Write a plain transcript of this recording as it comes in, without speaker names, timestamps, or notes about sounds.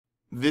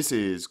This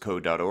is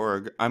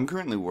Code.org. I'm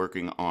currently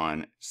working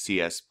on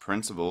CS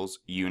Principles,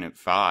 Unit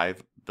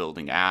 5,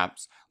 Building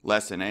Apps,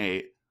 Lesson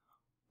 8,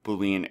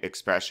 Boolean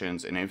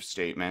Expressions and If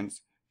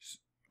Statements,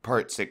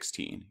 Part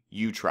 16.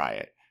 You try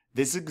it.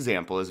 This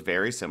example is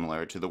very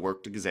similar to the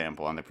worked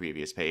example on the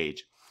previous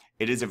page.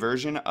 It is a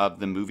version of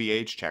the movie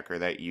age checker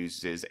that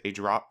uses a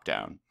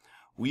drop-down.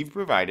 We've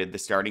provided the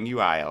starting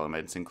UI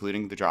elements,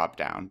 including the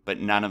drop-down, but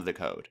none of the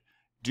code.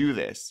 Do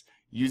this.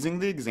 Using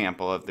the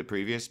example of the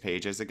previous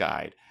page as a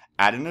guide,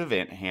 add an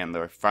event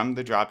handler from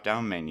the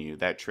drop-down menu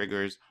that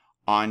triggers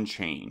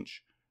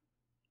onChange.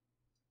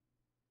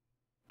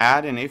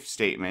 Add an if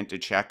statement to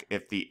check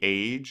if the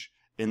age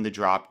in the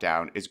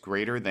drop-down is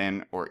greater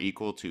than or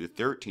equal to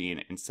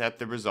 13 and set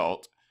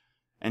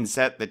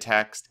the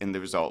text in the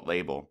result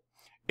label.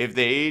 If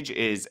the age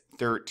is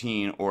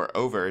 13 or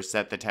over,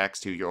 set the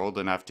text to you're old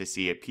enough to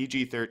see a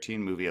PG-13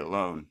 movie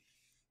alone.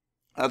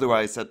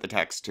 Otherwise, set the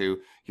text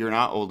to you're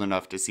not old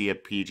enough to see a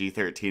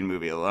PG-13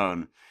 movie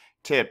alone.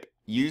 Tip: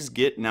 use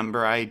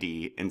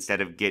getNumberID instead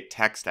of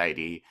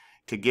getTextID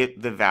to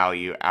get the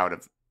value out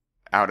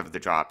of the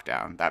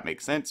drop-down. That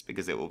makes sense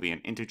because it will be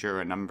an integer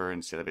or a number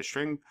instead of a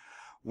string.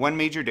 One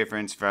major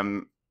difference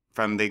from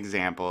the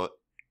example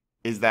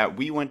is that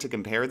we want to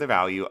compare the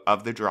value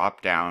of the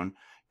drop-down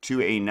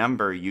to a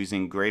number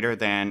using greater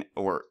than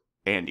or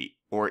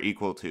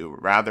equal to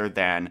rather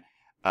than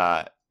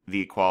the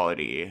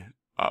equality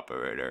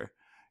operator.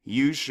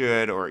 You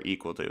should or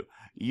equal to.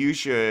 You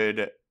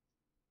should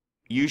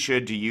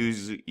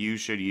use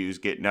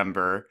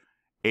getNumber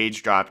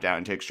age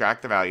dropdown to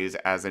extract the values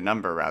as a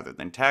number rather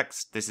than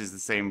text. This is the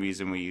same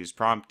reason we use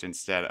prompt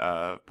instead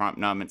of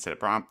prompt_num instead of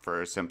prompt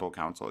for simple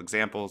counsel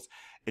examples.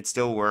 It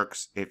still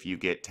works if you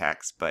get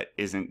text, but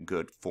isn't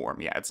good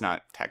form. Yeah, it's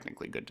not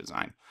technically good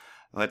design.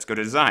 Let's go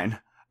to design.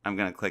 I'm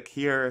going to click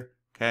here,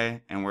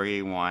 okay, and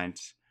we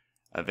want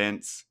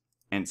events,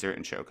 insert,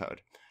 and show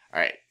code. All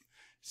right,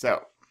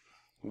 so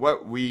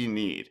what we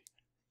need,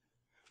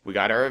 we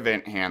got our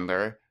event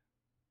handler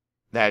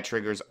that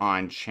triggers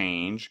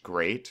onChange,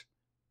 great.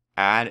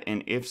 Add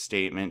an if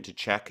statement to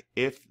check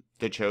if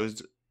the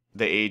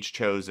age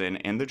chosen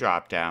in the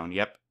dropdown.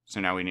 Yep,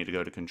 so now we need to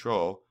go to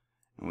control,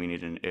 and we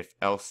need an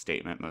if-else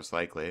statement most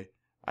likely.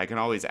 I can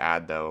always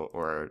add though,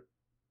 or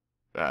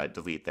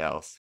delete the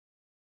else.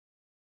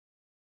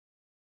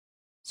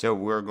 So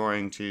we're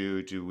going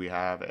to, do we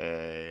have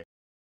a,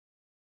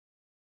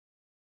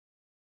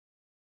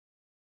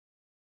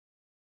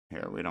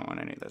 here, we don't want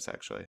any of this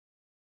actually.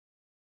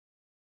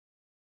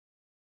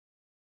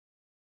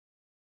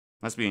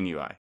 Must be in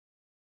UI.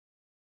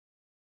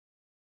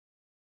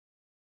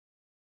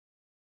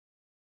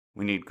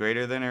 We need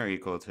greater than or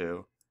equal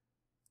to,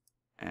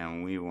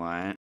 and we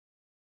want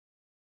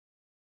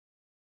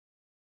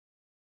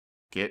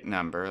get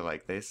number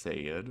like they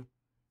said,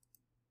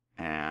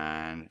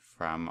 and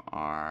from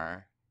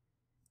our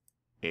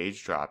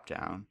age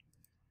dropdown,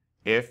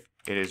 if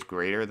it is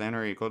greater than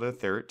or equal to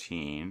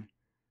 13,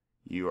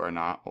 you are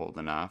not old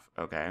enough,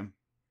 okay?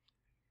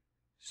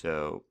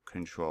 So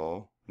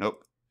control,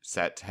 nope,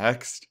 set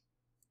text,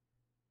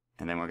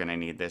 and then we're gonna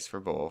need this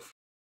for both.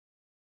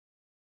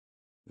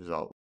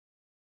 Result.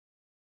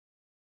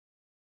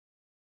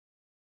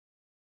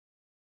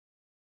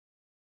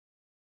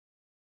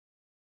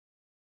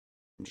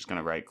 I'm just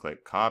gonna right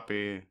click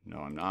copy. No,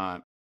 I'm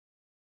not.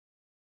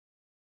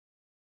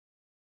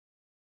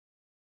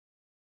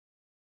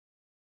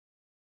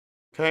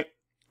 Okay,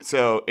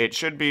 so it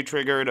should be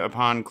triggered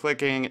upon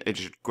clicking. It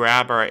should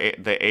grab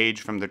the age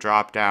from the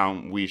drop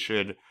down. We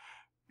should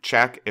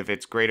check if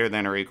it's greater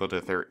than or equal to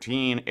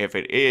 13. If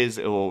it is,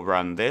 it will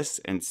run this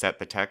and set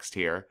the text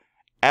here.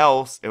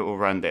 Else, it will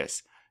run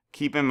this.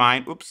 Keep in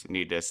mind, oops,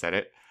 need to set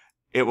it.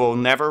 It will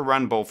never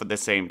run both at the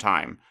same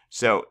time.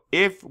 So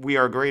if we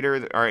are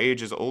our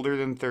age is older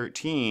than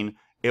 13,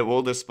 it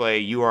will display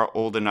you are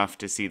old enough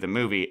to see the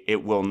movie.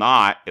 It will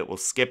not, it will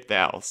skip the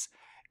else.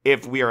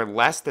 If we are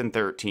less than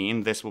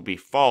 13, this will be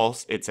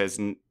false. It says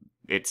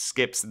it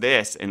skips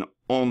this and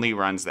only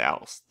runs the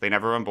else. They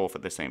never run both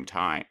at the same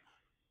time.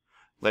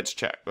 Let's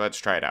check. Let's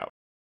try it out.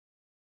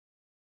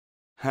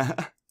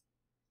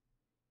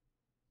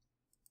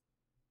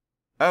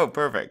 Oh,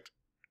 perfect.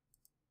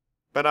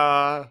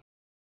 But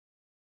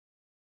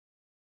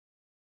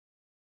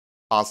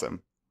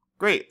awesome.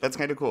 Great. That's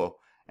kind of cool.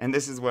 And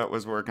this is what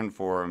was working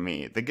for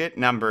me. The get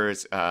number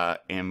is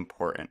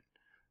important.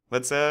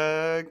 Let's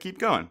keep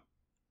going.